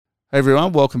Hey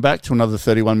everyone, welcome back to another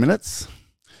 31 minutes.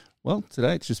 Well,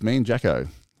 today it's just me and Jacko.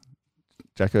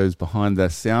 Jacko's behind the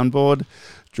soundboard.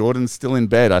 Jordan's still in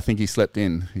bed. I think he slept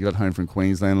in. He got home from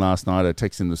Queensland last night. I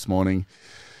texted him this morning.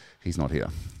 He's not here.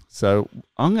 So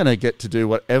I'm going to get to do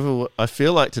whatever I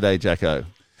feel like today, Jacko,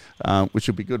 which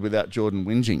will be good without Jordan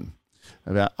whinging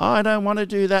about, I don't want to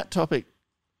do that topic.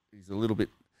 He's a little bit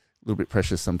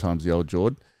precious sometimes, the old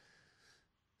Jord.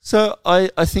 So I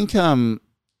think...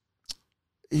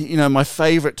 my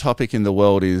favorite topic in the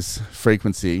world is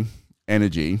frequency,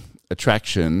 energy,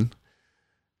 attraction,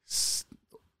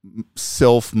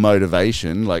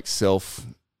 self-motivation,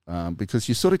 because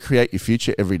you sort of create your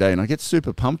future every day, and I get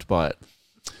super pumped by it.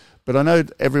 But I know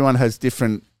everyone has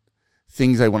different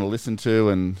things they want to listen to,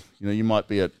 and you might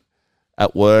be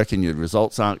at work and your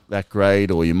results aren't that great,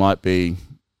 or you might be,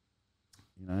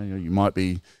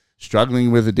 struggling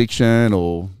with addiction,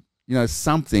 or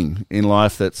something in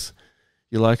life that's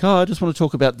you're like, I just want to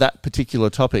talk about that particular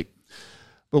topic.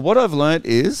 But what I've learned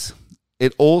is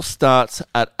it all starts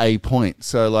at a point.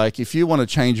 So if you want to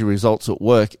change your results at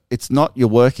work, it's not your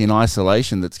work in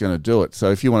isolation that's going to do it.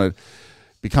 So if you want to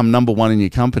become number one in your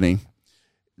company,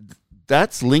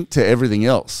 that's linked to everything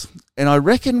else. And I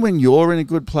reckon when you're in a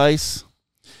good place,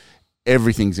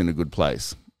 everything's in a good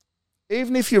place.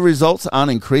 Even if your results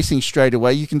aren't increasing straight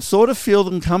away, you can sort of feel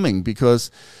them coming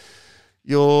because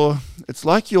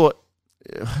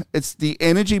it's the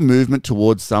energy movement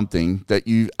towards something that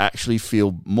you actually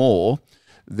feel more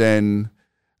than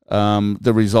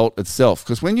the result itself.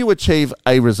 Because when you achieve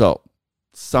a result,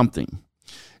 something,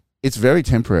 it's very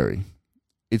temporary.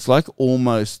 It's like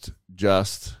almost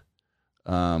just,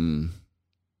 it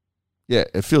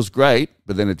feels great,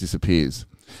 but then it disappears.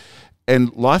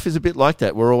 And life is a bit like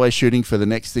that. We're always shooting for the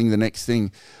next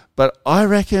thing. But I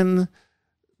reckon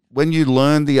when you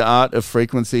learn the art of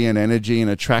frequency and energy and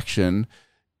attraction,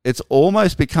 it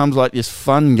almost becomes like this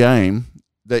fun game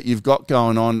that you've got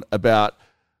going on about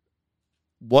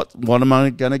what am I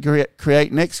going to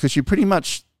create next? Because you're pretty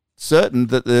much certain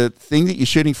that the thing that you're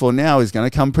shooting for now is going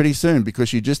to come pretty soon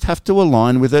because you just have to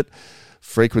align with it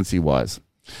frequency-wise.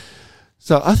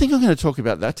 So I think I'm going to talk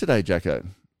about that today, Jacko.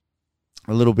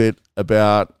 A little bit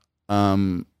about,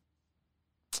 finding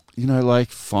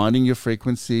your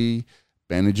frequency,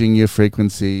 managing your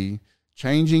frequency,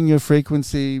 changing your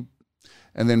frequency,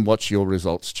 and then watch your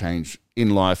results change in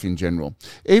life in general.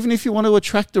 Even if you want to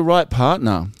attract the right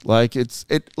partner,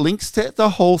 it links to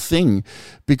the whole thing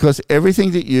because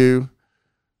everything that you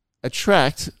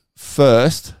attract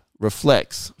first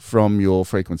reflects from your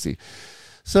frequency.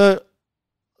 So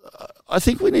I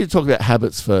think we need to talk about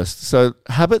habits first. So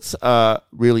habits are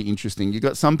really interesting. You've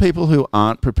got some people who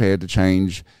aren't prepared to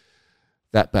change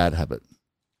that bad habit.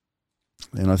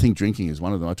 And I think drinking is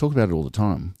one of them. I talk about it all the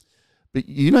time. But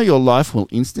your life will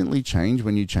instantly change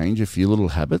when you change a few little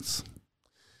habits.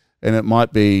 And it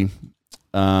might be,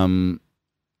 let's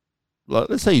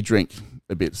say you drink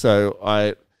a bit. So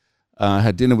I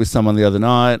had dinner with someone the other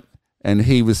night, and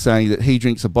he was saying that he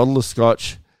drinks a bottle of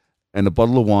scotch and a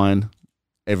bottle of wine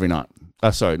every night.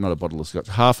 Sorry, not a bottle of scotch,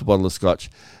 half a bottle of scotch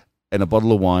and a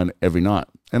bottle of wine every night.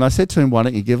 And I said to him, why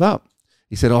don't you give up?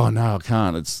 He said, oh, no, I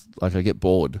can't. It's like I get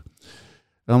bored.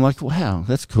 And I'm like, wow,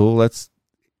 that's cool. That's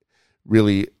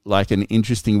really an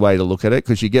interesting way to look at it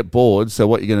because you get bored. So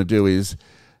what you're going to do is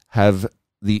have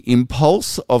the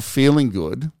impulse of feeling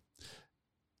good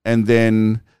and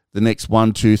then the next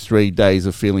 1, 2, 3 days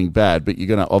of feeling bad, but you're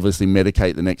going to obviously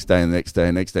medicate the next day and the next day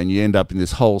and the next day, and you end up in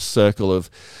this whole circle of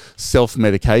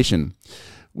self-medication,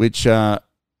 which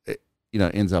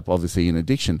ends up obviously in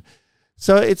addiction.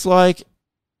 So it's like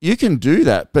you can do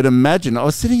that, but imagine, I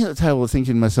was sitting at the table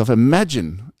thinking to myself,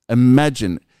 imagine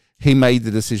he made the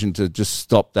decision to just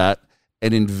stop that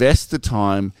and invest the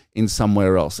time in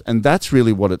somewhere else. And that's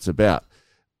really what it's about.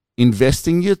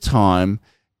 Investing your time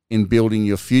in building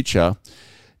your future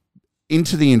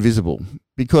into the invisible.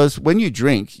 Because when you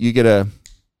drink, you get an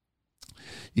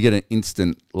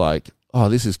instant oh,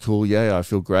 this is cool. Yeah, I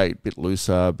feel great. Bit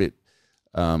looser, bit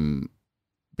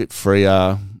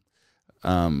freer,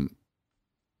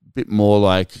 bit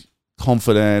more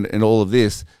confident and all of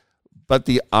this. But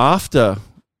the after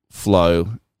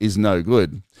flow is no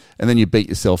good, and then you beat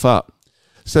yourself up.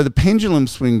 So the pendulum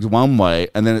swings one way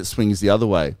and then it swings the other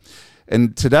way.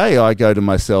 And today I go to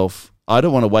myself, I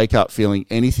don't want to wake up feeling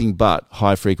anything but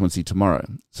high frequency tomorrow.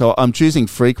 So I'm choosing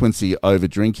frequency over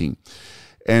drinking.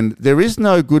 And there is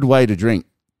no good way to drink.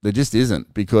 There just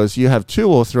isn't, because you have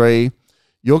 2 or 3,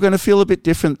 you're going to feel a bit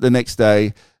different the next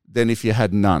day than if you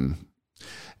had none.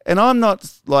 And I'm not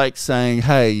saying,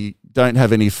 hey, don't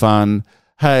have any fun.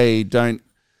 Hey, don't,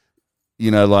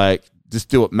 just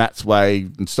do it Matt's way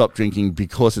and stop drinking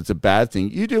because it's a bad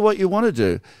thing. You do what you want to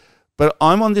do. But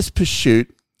I'm on this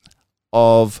pursuit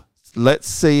of let's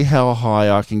see how high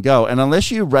I can go. And unless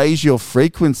you raise your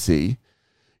frequency,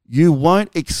 you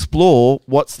won't explore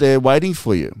what's there waiting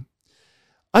for you.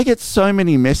 I get so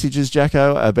many messages,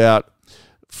 Jacko, about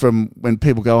from when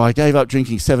people go, I gave up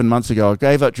drinking 7 months ago. I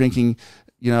gave up drinking,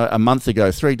 a month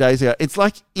ago, 3 days ago. It's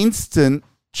like instant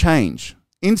change,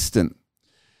 instant.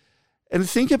 And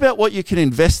think about what you can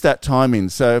invest that time in.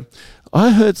 So I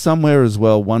heard somewhere as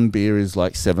well, one beer is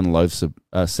like 7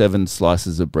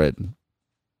 slices of bread.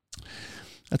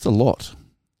 That's a lot.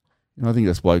 I think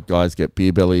that's why guys get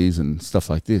beer bellies and stuff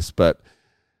like this. But,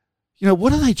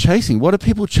 what are they chasing? What are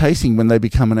people chasing when they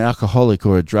become an alcoholic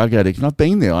or a drug addict? And I've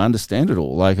been there. I understand it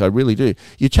all. Like, I really do.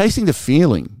 You're chasing the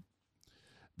feeling.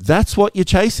 That's what you're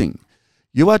chasing.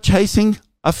 You are chasing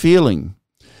a feeling.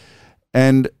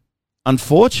 And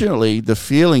unfortunately, the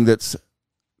feeling that's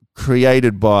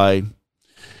created by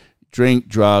drink,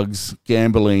 drugs,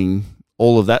 gambling,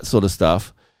 all of that sort of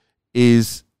stuff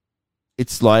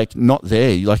it's like not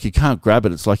there. Like you can't grab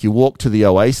it. It's like you walk to the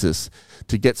oasis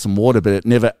to get some water, but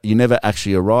you never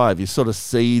actually arrive. You sort of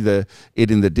see it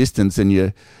in the distance,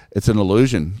 and it's an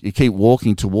illusion. You keep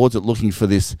walking towards it, looking for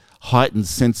this heightened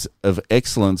sense of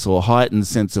excellence or heightened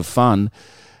sense of fun,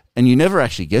 and you never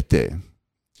actually get there.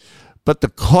 But the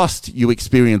cost you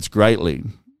experience greatly.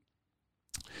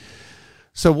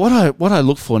 So what I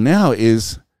look for now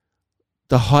is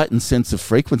the heightened sense of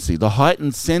frequency, the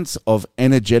heightened sense of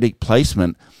energetic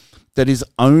placement that is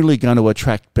only going to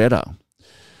attract better.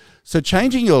 So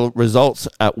changing your results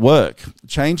at work,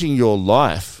 changing your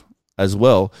life as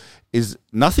well, is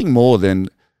nothing more than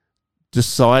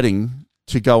deciding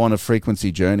to go on a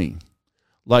frequency journey.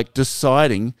 Like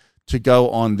deciding to go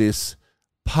on this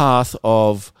path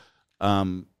of,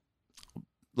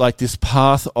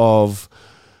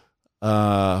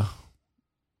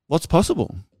 what's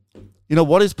possible?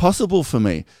 What is possible for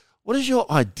me? What does your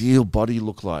ideal body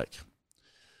look like?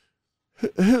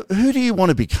 Who do you want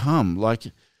to become? Like,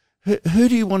 who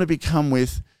do you want to become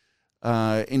with,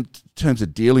 in terms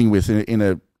of dealing with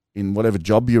in whatever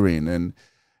job you're in, and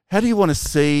how do you want to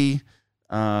see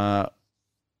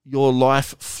your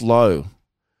life flow?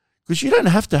 Because you don't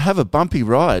have to have a bumpy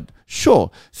ride.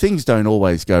 Sure, things don't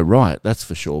always go right, that's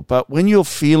for sure. But when you're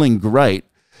feeling great,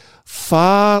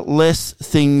 far less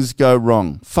things go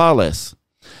wrong, far less.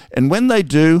 And when they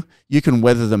do, you can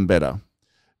weather them better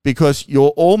because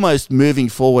you're almost moving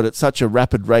forward at such a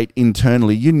rapid rate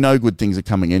internally. Good things are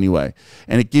coming anyway.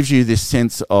 And it gives you this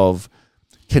sense of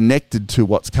connected to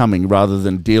what's coming rather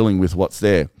than dealing with what's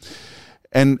there.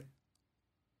 And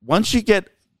once you get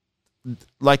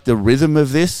like the rhythm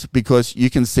of this, because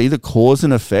you can see the cause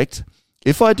and effect,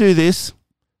 if I do this,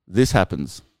 this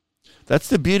happens. That's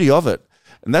the beauty of it.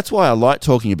 And that's why I like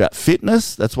talking about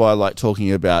fitness. That's why I like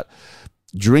talking about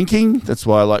drinking. That's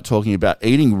why I like talking about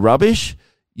eating rubbish.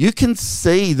 You can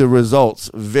see the results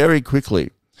very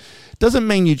quickly. It doesn't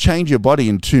mean you change your body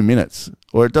in 2 minutes,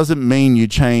 or it doesn't mean you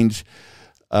change,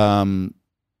 like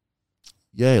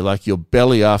your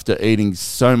belly after eating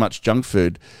so much junk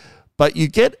food. But you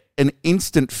get an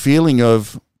instant feeling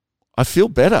of, I feel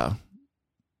better.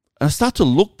 And I start to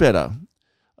look better.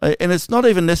 And it's not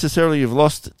even necessarily you've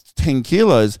lost 10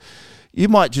 kilos. You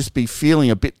might just be feeling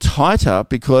a bit tighter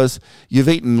because you've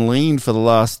eaten lean for the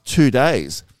last 2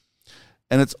 days.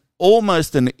 And it's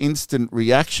almost an instant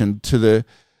reaction to the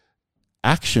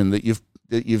action that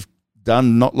you've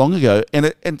done not long ago.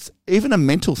 And it's even a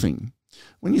mental thing.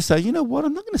 When you say, you know what,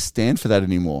 I'm not going to stand for that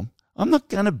anymore. I'm not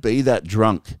going to be that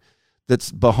drunk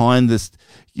that's behind this.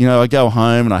 I go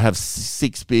home and I have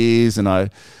 6 beers and I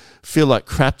feel like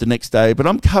crap the next day, but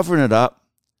I'm covering it up.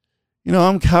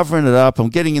 I'm covering it up. I'm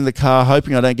getting in the car,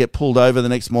 hoping I don't get pulled over the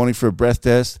next morning for a breath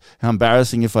test. How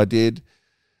embarrassing if I did.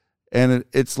 And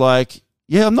it's like,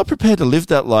 I'm not prepared to live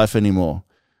that life anymore.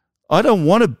 I don't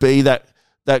want to be that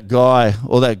guy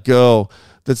or that girl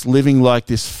that's living like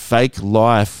this fake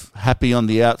life, happy on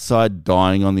the outside,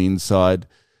 dying on the inside.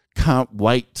 Can't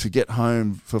wait to get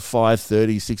home for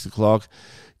 5:30, 6 o'clock,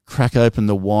 crack open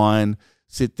the wine,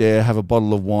 sit there, have a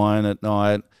bottle of wine at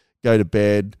night, go to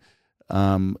bed,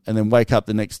 and then wake up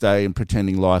the next day and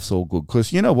pretending life's all good.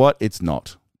 Because you know what? It's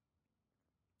not.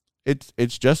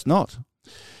 It's just not.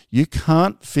 You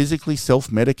can't physically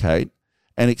self-medicate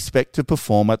and expect to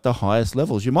perform at the highest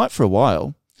levels. You might for a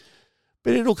while,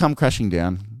 but it'll come crashing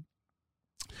down.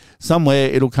 Somewhere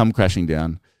it'll come crashing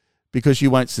down because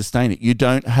you won't sustain it. You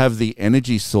don't have the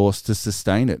energy source to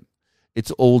sustain it.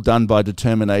 It's all done by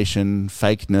determination,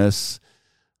 fakeness.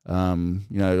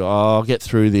 I'll get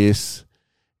through this.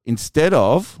 Instead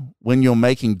of when you're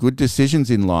making good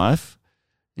decisions in life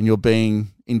and you're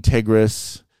being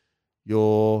integrous,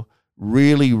 you're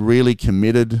really, really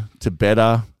committed to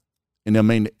better, and I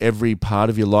mean every part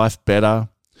of your life better,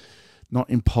 not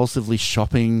impulsively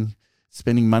shopping,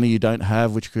 spending money you don't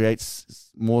have, which creates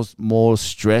more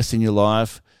stress in your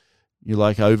life. You're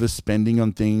like overspending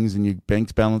on things and your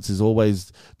bank balance is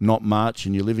always not much,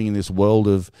 and you're living in this world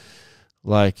of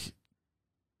like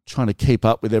trying to keep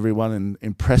up with everyone and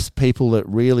impress people that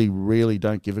really, really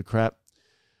don't give a crap.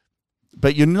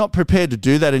 But you're not prepared to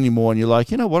do that anymore, and you're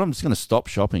like, you know what, I'm just going to stop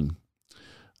shopping.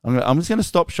 I'm just going to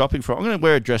stop shopping I'm going to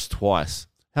wear a dress twice.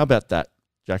 How about that,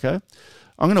 Jacko?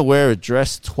 I'm going to wear a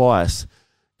dress twice.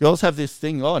 Girls have this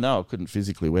thing, oh no, I couldn't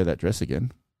physically wear that dress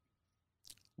again.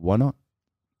 Why not?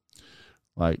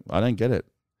 Like, I don't get it.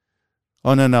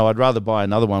 Oh, no, I'd rather buy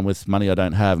another one with money I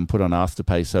don't have and put on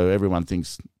Afterpay so everyone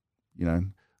thinks, you know,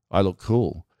 I look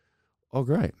cool. Oh,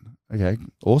 great. Okay,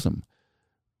 awesome.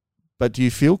 But do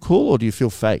you feel cool or do you feel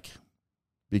fake?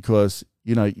 Because,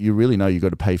 you know, you really know you've got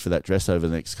to pay for that dress over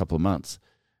the next couple of months.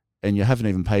 And you haven't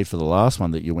even paid for the last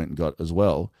one that you went and got as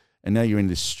well. And now you're in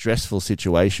this stressful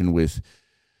situation with,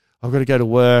 I've got to go to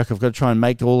work, I've got to try and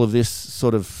make all of this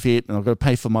sort of fit, and I've got to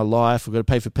pay for my life, I've got to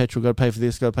pay for petrol, I've got to pay for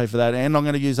this, got to pay for that, and I'm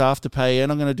going to use Afterpay,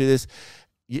 and I'm going to do this.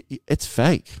 It's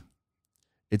fake.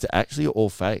 It's actually all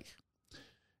fake.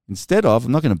 Instead of,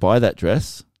 I'm not going to buy that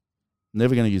dress,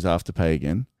 never going to use Afterpay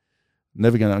again, I'm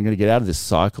going to get out of this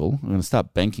cycle. I'm going to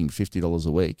start banking $50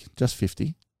 a week, just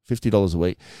 $50 a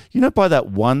week. You know, by that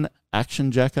one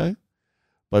action, Jacko,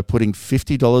 by putting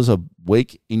 $50 a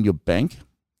week in your bank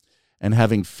and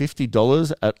having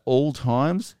 $50 at all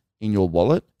times in your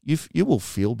wallet, you will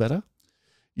feel better.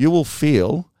 You will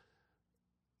feel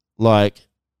like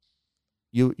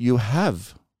you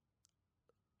have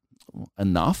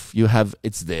enough.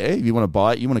 It's there. You want to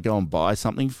buy it. You want to go and buy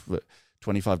something for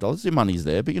 $25. Your money's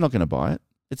there, but you're not going to buy it.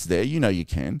 It's there. You know you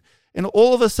can. And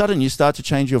all of a sudden, you start to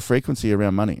change your frequency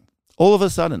around money. All of a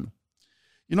sudden.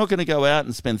 You're not going to go out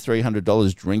and spend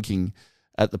 $300 drinking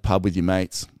at the pub with your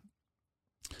mates,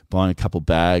 buying a couple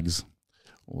bags.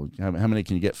 Or how many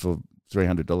can you get for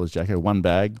 $300, Jacko? One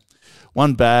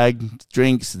bag,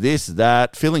 drinks, this,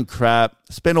 that, feeling crap,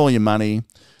 spend all your money.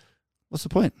 What's the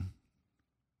point?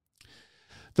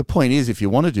 The point is, if you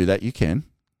want to do that, you can.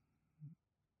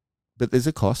 But there's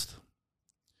a cost.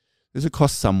 There's a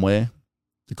cost somewhere.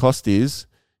 The cost is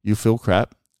you feel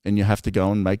crap and you have to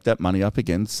go and make that money up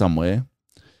again somewhere.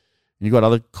 And you've got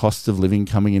other costs of living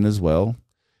coming in as well.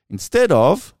 Instead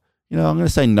of, I'm going to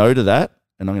say no to that,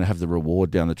 and I'm going to have the reward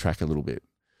down the track a little bit.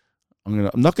 I'm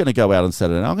not going to go out on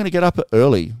Saturday. I'm going to get up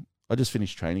early. I just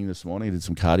finished training this morning. I did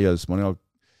some cardio this morning.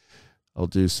 I'll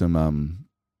do some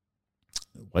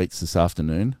weights this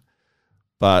afternoon.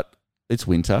 But it's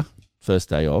winter, first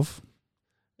day of,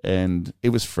 and it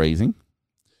was freezing.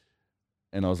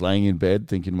 And I was laying in bed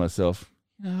thinking to myself,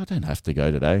 I don't have to go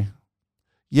today.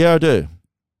 Yeah, I do.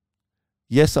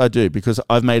 Yes, I do, because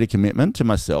I've made a commitment to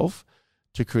myself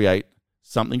to create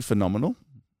something phenomenal.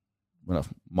 Well,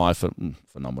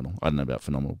 phenomenal. I don't know about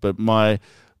phenomenal, but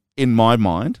in my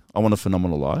mind, I want a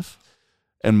phenomenal life.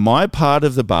 And my part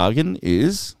of the bargain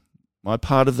is, my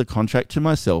part of the contract to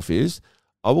myself is,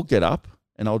 I will get up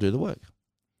and I'll do the work.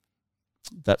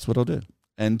 That's what I'll do.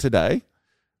 And today,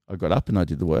 I got up and I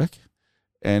did the work.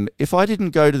 And if I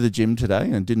didn't go to the gym today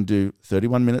and didn't do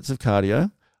 31 minutes of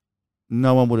cardio,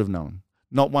 no one would have known.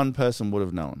 Not one person would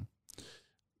have known.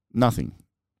 Nothing.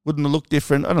 Wouldn't have looked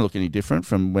different. I don't look any different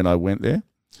from when I went there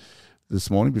this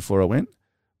morning before I went.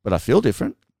 But I feel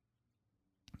different.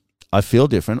 I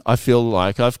feel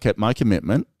like I've kept my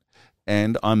commitment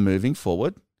and I'm moving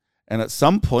forward. And at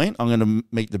some point, I'm going to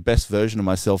meet the best version of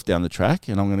myself down the track.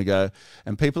 And I'm going to go,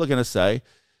 and people are going to say,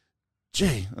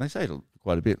 gee, and they say it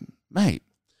quite a bit, mate,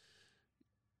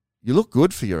 you look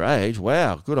good for your age.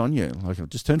 Wow, good on you. Like, I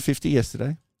just turned 50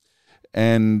 yesterday.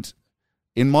 And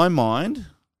in my mind,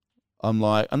 I'm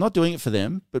like, I'm not doing it for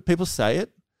them, but people say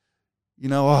it.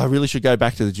 I really should go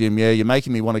back to the gym. Yeah, you're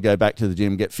making me want to go back to the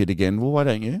gym, get fit again. Well, why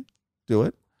don't you do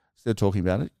it? Instead of talking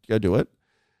about it, go do it.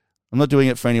 I'm not doing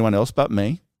it for anyone else but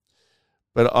me.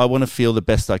 But I want to feel the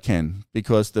best I can,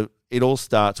 because it all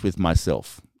starts with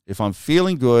myself. If I'm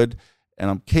feeling good and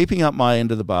I'm keeping up my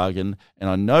end of the bargain and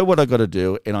I know what I got to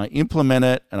do and I implement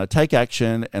it and I take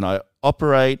action and I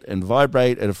operate and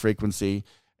vibrate at a frequency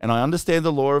and I understand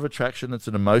the law of attraction, it's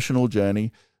an emotional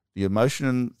journey. The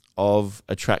emotion of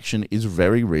attraction is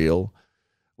very real.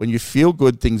 When you feel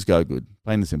good, things go good.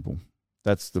 Plain and simple.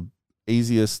 That's the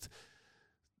easiest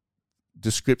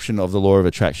description of the law of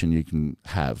attraction you can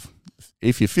have.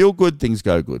 If you feel good, things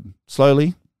go good.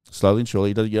 Slowly, slowly and surely.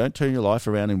 You don't turn your life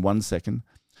around in 1 second.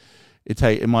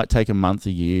 It might take a month,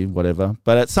 a year, whatever.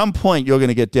 But at some point, you're going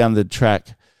to get down the track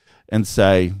and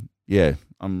say, yeah,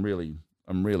 I'm really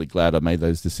glad I made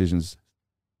those decisions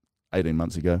 18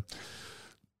 months ago,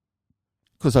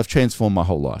 because I've transformed my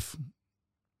whole life.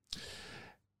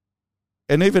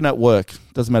 And even at work,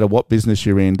 doesn't matter what business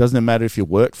you're in, doesn't matter if you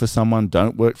work for someone,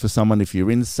 don't work for someone, if you're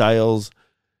in sales,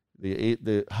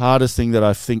 the hardest thing that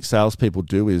I think salespeople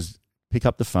do is pick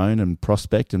up the phone and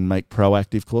prospect and make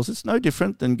proactive calls. It's no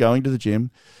different than going to the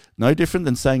gym, no different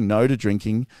than saying no to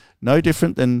drinking, no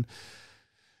different than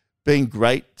being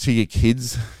great to your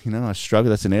kids. You know, I struggle.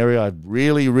 That's an area I'm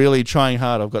really, really trying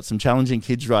hard. I've got some challenging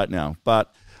kids right now,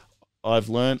 but I've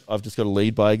learned I've just got to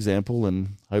lead by example,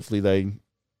 and hopefully they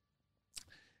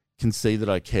can see that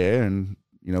I care and,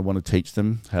 you know, want to teach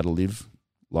them how to live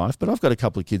life. But I've got a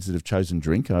couple of kids that have chosen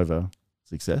drink over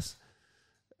success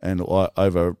and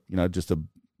over, you know, just a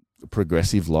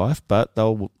progressive life, but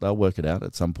they'll work it out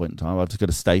at some point in time. I've just got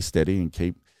to stay steady and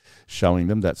keep showing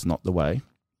them that's not the way.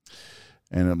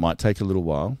 And it might take a little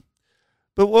while.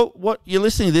 But what you're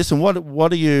listening to this, and what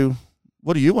do you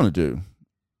want to do?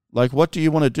 Like, what do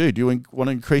you want to do? Do you want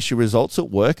to increase your results at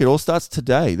work? It all starts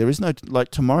today. There is no, like,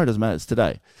 tomorrow doesn't matter. It's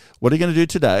today. What are you going to do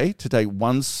today to take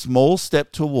one small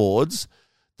step towards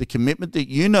the commitment that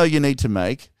you know you need to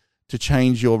make to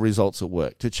change your results at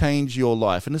work, to change your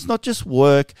life? And it's not just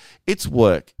work. It's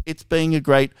work. It's being a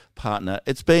great partner.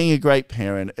 It's being a great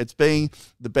parent. It's being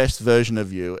the best version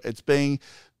of you. It's being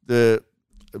the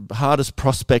hardest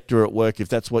prospector at work, if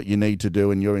that's what you need to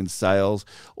do and you're in sales,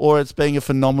 or it's being a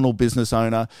phenomenal business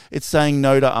owner. It's saying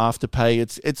no to Afterpay.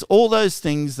 It's all those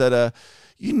things that are,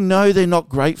 you know, they're not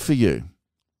great for you.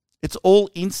 It's all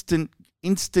instant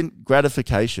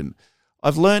gratification.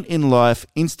 I've learned in life,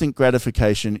 instant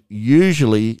gratification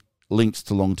usually links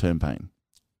to long-term pain.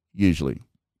 Usually.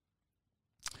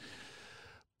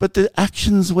 But the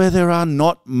actions where there are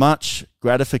not much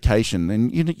gratification,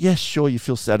 and yes, sure, you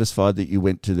feel satisfied that you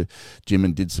went to the gym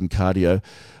and did some cardio,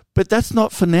 but that's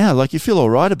not for now. Like, you feel all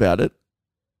right about it,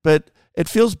 but it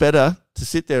feels better to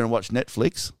sit there and watch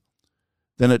Netflix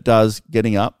than it does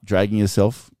getting up, dragging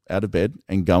yourself out of bed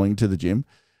and going to the gym.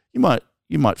 You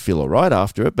might feel all right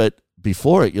after it, but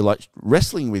before it, you're like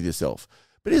wrestling with yourself.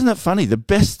 But isn't it funny? The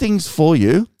best things for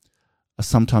you are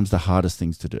sometimes the hardest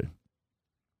things to do.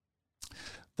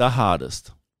 The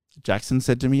hardest. Jackson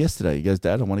said to me yesterday, he goes,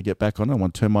 Dad, I want to get back on. I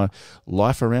want to turn my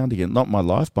life around again. Not my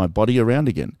life, my body around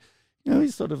again. You know,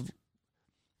 he's sort of,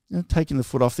 you know, taking the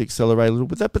foot off the accelerator a little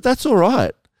bit, but that's all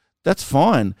right. That's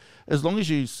fine. As long as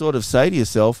you sort of say to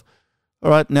yourself, all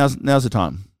right, now's the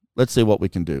time. Let's see what we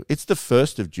can do. It's the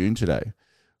 1st of June today.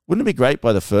 Wouldn't it be great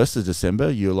by the 1st of December,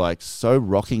 you're like so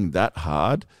rocking that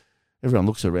hard, everyone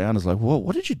looks around and is like, whoa,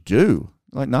 what did you do?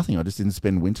 Like, nothing. I just didn't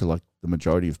spend winter like the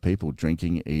majority of people,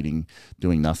 drinking, eating,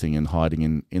 doing nothing and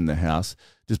hiding in the house,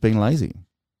 just being lazy.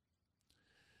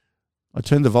 I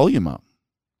turned the volume up.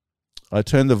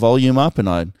 And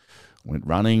I went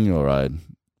running, or I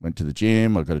went to the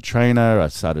gym. I got a trainer. I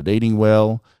started eating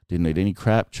well, didn't eat any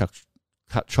crap,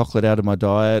 cut chocolate out of my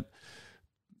diet,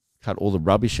 cut all the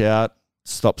rubbish out,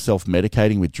 stopped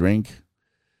self-medicating with drink,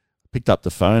 picked up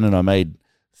the phone, and I made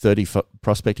 30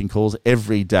 prospecting calls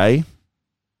every day.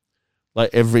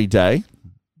 Like, every day,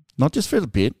 not just for a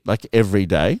bit, like every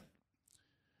day.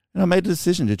 And I made a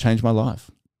decision to change my life.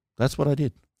 That's what I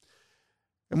did.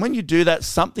 And when you do that,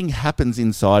 something happens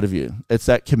inside of you. It's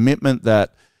that commitment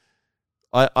that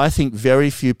I think very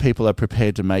few people are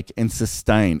prepared to make and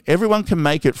sustain. Everyone can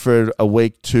make it for a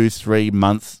week, 2, 3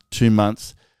 months, 2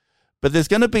 months. But there's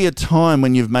going to be a time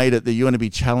when you've made it that you're going to be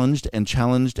challenged and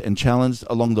challenged and challenged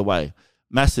along the way,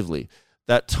 massively.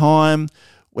 That time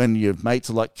when your mates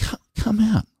are like, come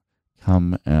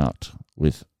out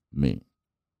with me.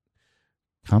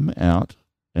 Come out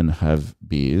and have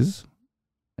beers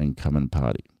and come and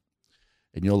party.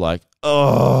 And you're like,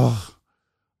 oh,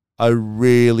 I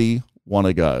really want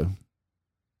to go.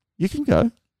 You can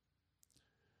go.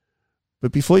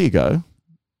 But before you go,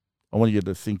 I want you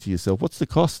to think to yourself, what's the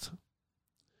cost?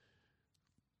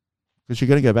 Because you're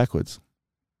going to go backwards.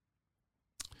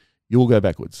 You will go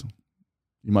backwards.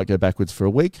 You might go backwards for a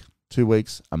week, 2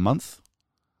 weeks, a month.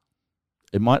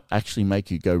 It might actually make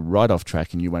you go right off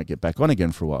track and you won't get back on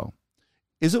again for a while.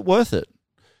 Is it worth it?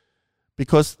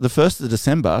 Because the 1st of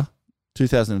December,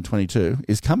 2022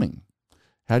 is coming.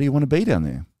 How do you want to be down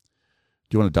there?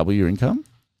 Do you want to double your income?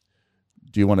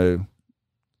 Do you want to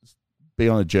be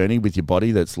on a journey with your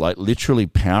body that's like literally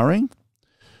powering?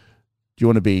 Do you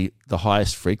want to be the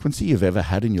highest frequency you've ever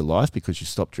had in your life because you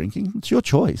stopped drinking? It's your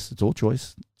choice. It's all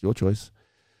choice. It's your choice.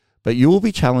 But you will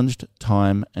be challenged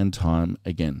time and time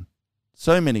again.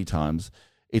 so many times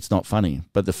it's not funny.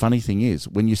 But the funny thing is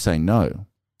when you say no,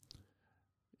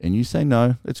 and you say,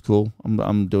 no, it's cool.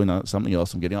 I'm doing something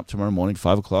else. I'm getting up tomorrow morning,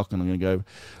 5 o'clock, and I'm going to go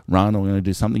run, or I'm going to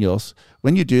do something else.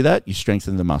 When you do that, you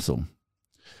strengthen the muscle.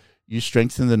 You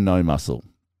strengthen the no muscle.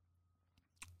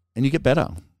 And you get better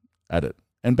at it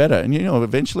and better. And,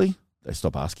 eventually they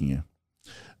stop asking you.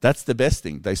 That's the best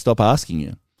thing. They stop asking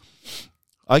you.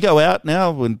 I go out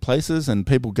now in places and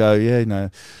people go, you're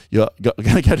going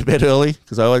to go to bed early,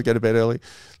 because I always go to bed early.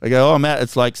 They go, I'm out.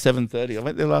 It's like 7:30. I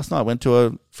went there last night. I went to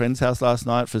a friend's house last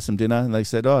night for some dinner, and they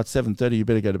said, it's 7:30. You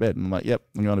better go to bed. And I'm like, yep,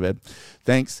 I'm going to bed.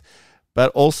 Thanks.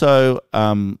 But also,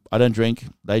 I don't drink.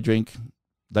 They drink.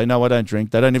 They know I don't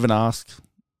drink. They don't even ask.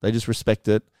 They just respect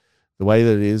it the way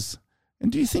that it is.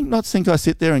 And do you not think I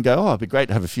sit there and go, it'd be great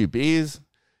to have a few beers,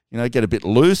 get a bit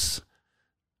loose?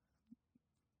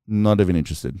 Not even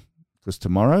interested, because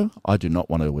tomorrow I do not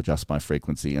want to adjust my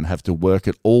frequency and have to work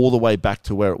it all the way back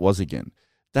to where it was again.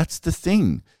 That's the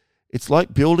thing. It's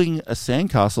like building a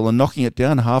sandcastle and knocking it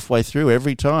down halfway through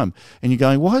every time. And you're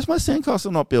going, why is my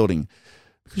sandcastle not building?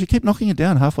 Because you keep knocking it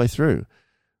down halfway through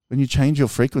when you change your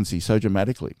frequency so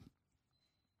dramatically.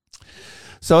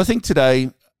 So I think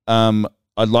today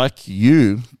I'd like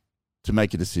you to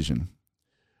make a decision.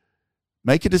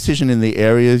 Make a decision in the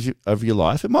areas of your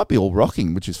life. It might be all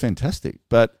rocking, which is fantastic,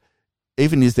 but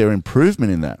even is there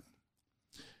improvement in that?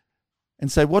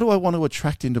 And say, what do I want to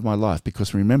attract into my life?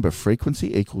 Because remember,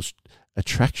 frequency equals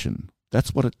attraction.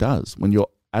 That's what it does. When you're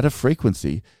at a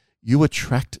frequency, you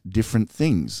attract different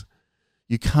things.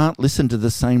 You can't listen to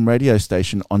the same radio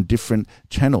station on different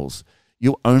channels.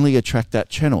 You only attract that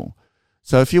channel.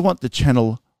 So if you want the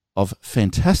channel of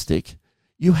fantastic,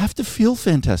 you have to feel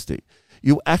fantastic.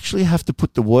 You actually have to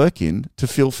put the work in to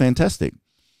feel fantastic.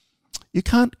 You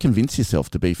can't convince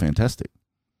yourself to be fantastic.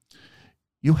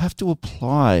 You have to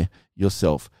apply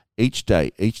yourself each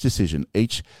day, each decision,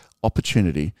 each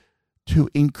opportunity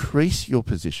to increase your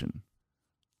position.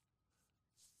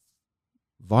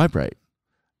 Vibrate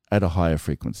at a higher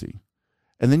frequency.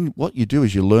 And then what you do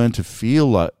is you learn to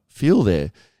feel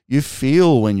there. You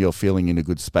feel when you're feeling in a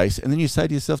good space, and then you say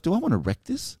to yourself, do I want to wreck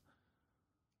this?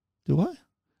 Do I?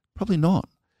 Probably not.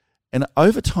 And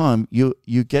over time,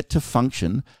 you get to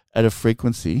function at a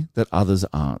frequency that others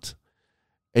aren't.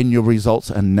 And your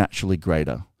results are naturally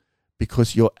greater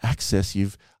because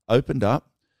you've opened up,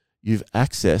 you've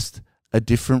accessed a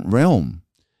different realm.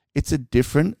 It's a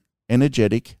different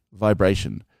energetic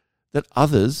vibration that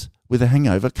others with a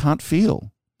hangover can't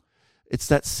feel. It's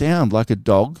that sound like a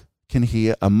dog can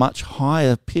hear a much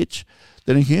higher pitch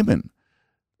than a human.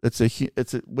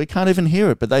 We can't even hear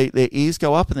it, but their ears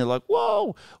go up and they're like,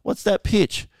 whoa, what's that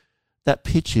pitch? That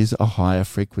pitch is a higher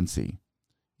frequency.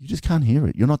 You just can't hear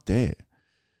it. You're not there.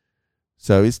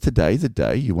 So is today the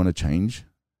day you want to change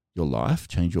your life,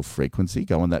 change your frequency,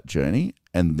 go on that journey,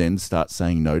 and then start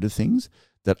saying no to things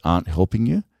that aren't helping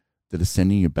you, that are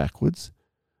sending you backwards,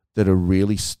 that are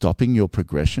really stopping your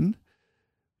progression?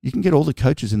 You can get all the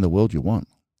coaches in the world you want.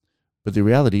 But the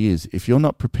reality is, if you're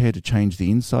not prepared to change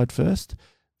the inside first,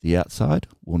 the outside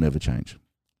will never change.